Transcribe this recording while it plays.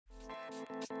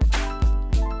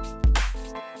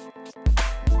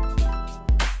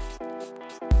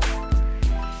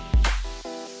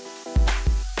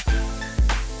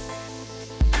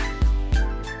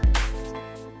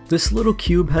This little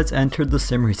cube has entered the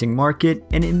sim racing market,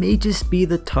 and it may just be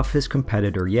the toughest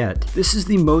competitor yet. This is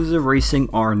the MOZA Racing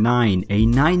R9, a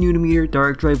 9mm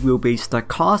direct drive wheelbase that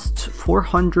costs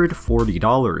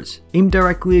 $440. Aimed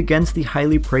directly against the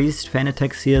highly praised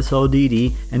Fanatec CSL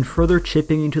DD and further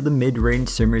chipping into the mid-range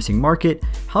sim racing market,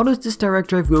 how does this direct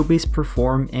drive wheelbase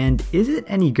perform, and is it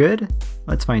any good?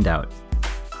 Let's find out.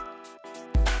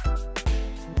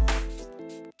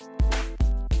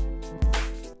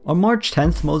 On March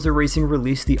 10th, MOZA Racing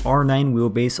released the R9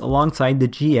 wheelbase alongside the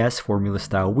GS Formula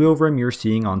style wheel rim you're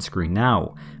seeing on screen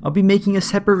now. I'll be making a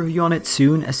separate review on it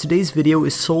soon, as today's video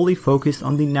is solely focused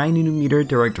on the 9mm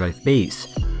direct drive base.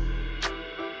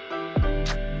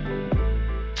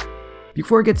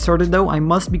 Before I get started though, I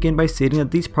must begin by stating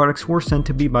that these products were sent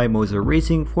to me by MOZA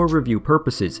Racing for review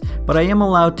purposes, but I am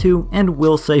allowed to and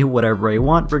will say whatever I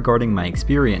want regarding my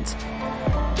experience.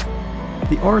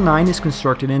 The R9 is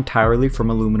constructed entirely from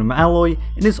aluminum alloy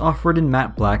and is offered in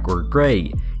matte black or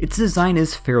grey. Its design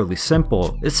is fairly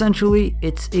simple. Essentially,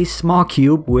 it's a small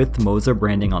cube with MOZA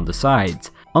branding on the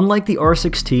sides. Unlike the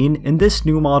R16, in this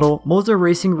new model, MOZA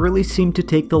Racing really seemed to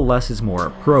take the less is more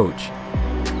approach.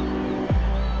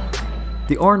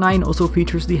 The R9 also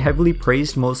features the heavily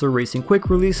praised MOZA Racing Quick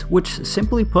Release, which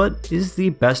simply put is the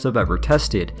best I've ever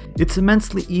tested. It's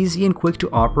immensely easy and quick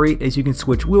to operate, as you can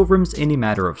switch wheel rims in a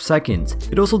matter of seconds.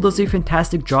 It also does a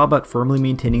fantastic job at firmly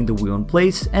maintaining the wheel in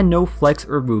place, and no flex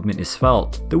or movement is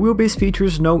felt. The wheelbase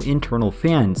features no internal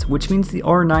fans, which means the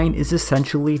R9 is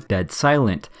essentially dead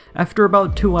silent. After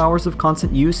about 2 hours of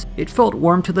constant use, it felt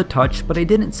warm to the touch, but I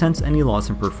didn't sense any loss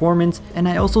in performance, and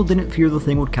I also didn't fear the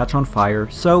thing would catch on fire,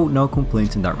 so no complaints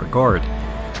in that regard.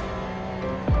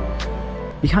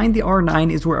 Behind the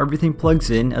R9 is where everything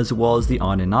plugs in, as well as the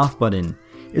on and off button.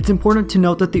 It's important to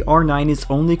note that the R9 is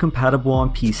only compatible on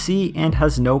PC and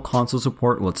has no console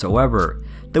support whatsoever.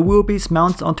 The wheelbase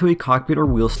mounts onto a cockpit or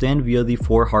wheel stand via the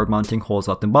 4 hard mounting holes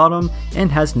at the bottom and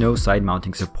has no side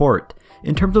mounting support.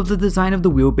 In terms of the design of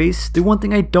the wheelbase, the one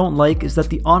thing I don't like is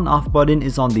that the on-off button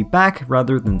is on the back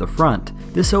rather than the front.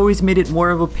 This always made it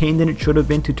more of a pain than it should have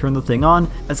been to turn the thing on,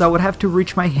 as I would have to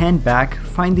reach my hand back,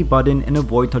 find the button, and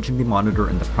avoid touching the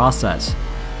monitor in the process.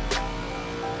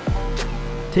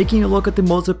 Taking a look at the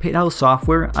MOZA Payhouse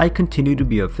software, I continue to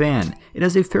be a fan. It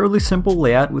has a fairly simple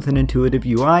layout with an intuitive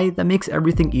UI that makes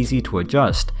everything easy to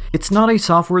adjust. It's not a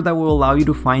software that will allow you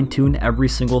to fine-tune every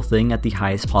single thing at the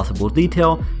highest possible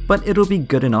detail, but it'll be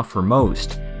good enough for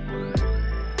most.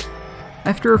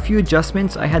 After a few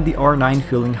adjustments, I had the R9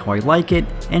 feeling how I like it,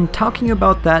 and talking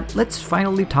about that, let's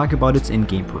finally talk about its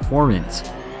in-game performance.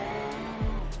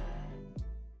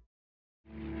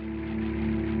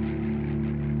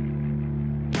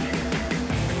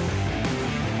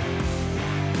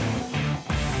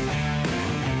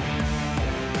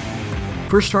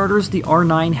 For starters, the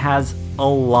R9 has a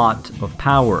lot of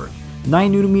power.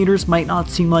 9mm might not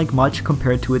seem like much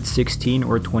compared to its 16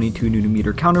 or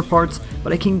 22mm counterparts,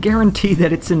 but I can guarantee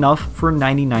that it's enough for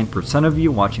 99% of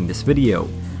you watching this video.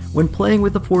 When playing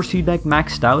with the force feedback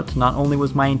maxed out, not only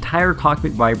was my entire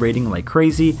cockpit vibrating like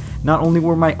crazy, not only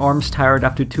were my arms tired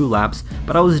after 2 laps,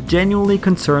 but I was genuinely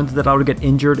concerned that I would get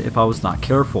injured if I was not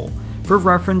careful. For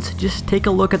reference, just take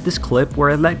a look at this clip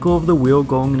where I let go of the wheel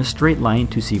going in a straight line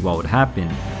to see what would happen.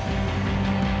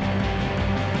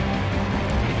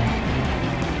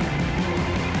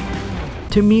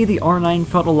 To me, the R9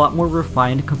 felt a lot more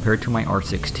refined compared to my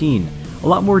R16. A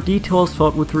lot more details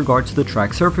felt with regards to the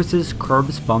track surfaces,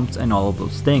 curbs, bumps, and all of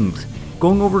those things.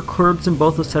 Going over curbs in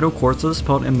both Assetto Corsas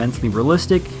felt immensely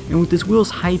realistic, and with this wheel's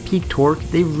high peak torque,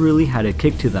 they really had a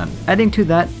kick to them. Adding to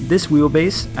that, this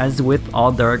wheelbase, as with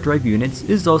all direct drive units,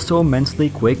 is also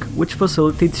immensely quick, which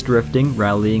facilitates drifting,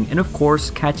 rallying, and of course,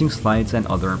 catching slides and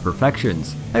other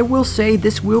imperfections. I will say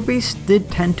this wheelbase did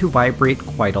tend to vibrate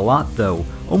quite a lot though,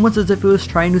 almost as if it was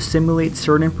trying to simulate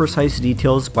certain precise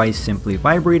details by simply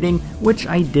vibrating, which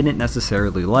I didn't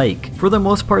necessarily like. For the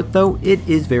most part though, it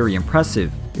is very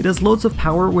impressive. It has loads of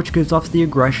power, which gives off the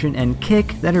aggression and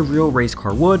kick that a real race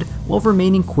car would, while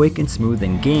remaining quick and smooth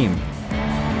in game.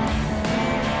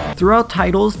 Throughout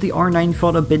titles, the R9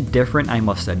 felt a bit different, I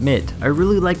must admit. I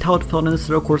really liked how it felt in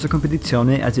Assetto Corsa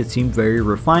Competizione, as it seemed very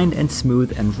refined and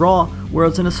smooth and raw,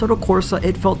 whereas in Assetto Corsa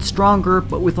it felt stronger,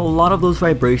 but with a lot of those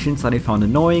vibrations that I found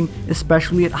annoying,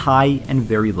 especially at high and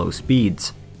very low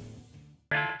speeds.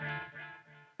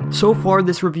 So far,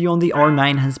 this review on the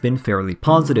R9 has been fairly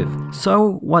positive.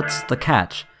 So, what's the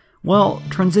catch? Well,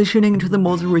 transitioning to the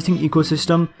MOZA Racing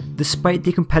ecosystem, despite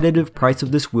the competitive price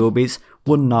of this wheelbase,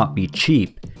 will not be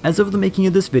cheap. As of the making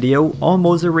of this video, all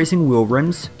MOZA Racing wheel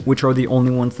rims, which are the only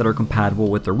ones that are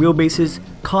compatible with their wheelbases,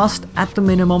 cost at the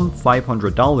minimum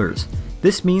 $500.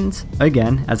 This means,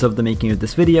 again, as of the making of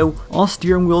this video, all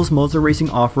steering wheels MOZA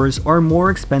Racing offers are more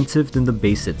expensive than the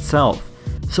base itself.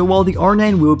 So while the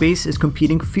R9 wheelbase is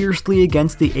competing fiercely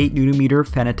against the 8mm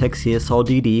Fanatec CSL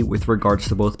DD with regards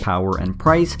to both power and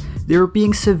price, they are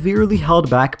being severely held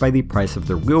back by the price of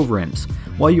their wheel rims.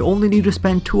 While you only need to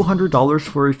spend $200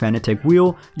 for a Fanatec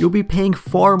wheel, you'll be paying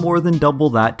far more than double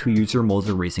that to use your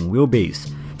MOZA Racing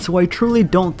wheelbase. So I truly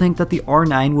don't think that the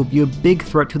R9 will be a big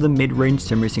threat to the mid-range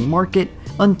sim racing market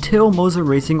until MOZA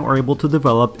Racing are able to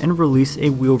develop and release a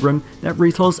wheel rim that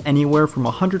retails anywhere from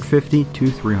 $150 to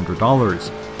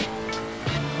 $300.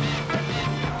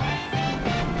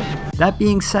 That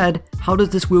being said, how does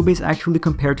this wheelbase actually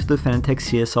compare to the Fanatec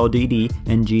CSL DD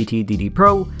and GT DD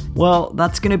Pro? Well,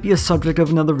 that's gonna be a subject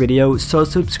of another video, so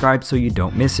subscribe so you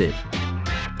don't miss it.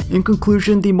 In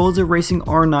conclusion, the MOZA Racing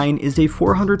R9 is a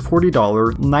 $440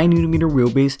 9mm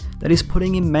wheelbase that is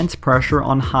putting immense pressure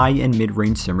on high and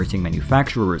mid-range sim racing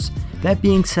manufacturers. That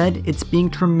being said, it's being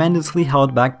tremendously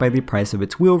held back by the price of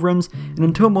its wheel rims, and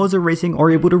until MOZA Racing are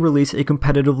able to release a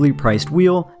competitively priced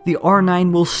wheel, the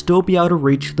R9 will still be out of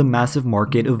reach of the massive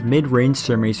market of mid-range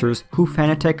sim racers who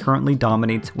Fanatec currently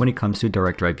dominates when it comes to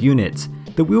direct drive units.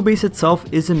 The wheelbase itself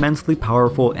is immensely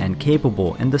powerful and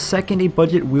capable, and the second a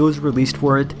budget wheel is released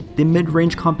for it, the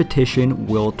mid-range competition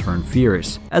will turn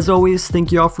fierce. As always,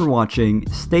 thank you all for watching,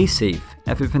 stay safe,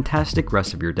 have a fantastic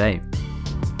rest of your day.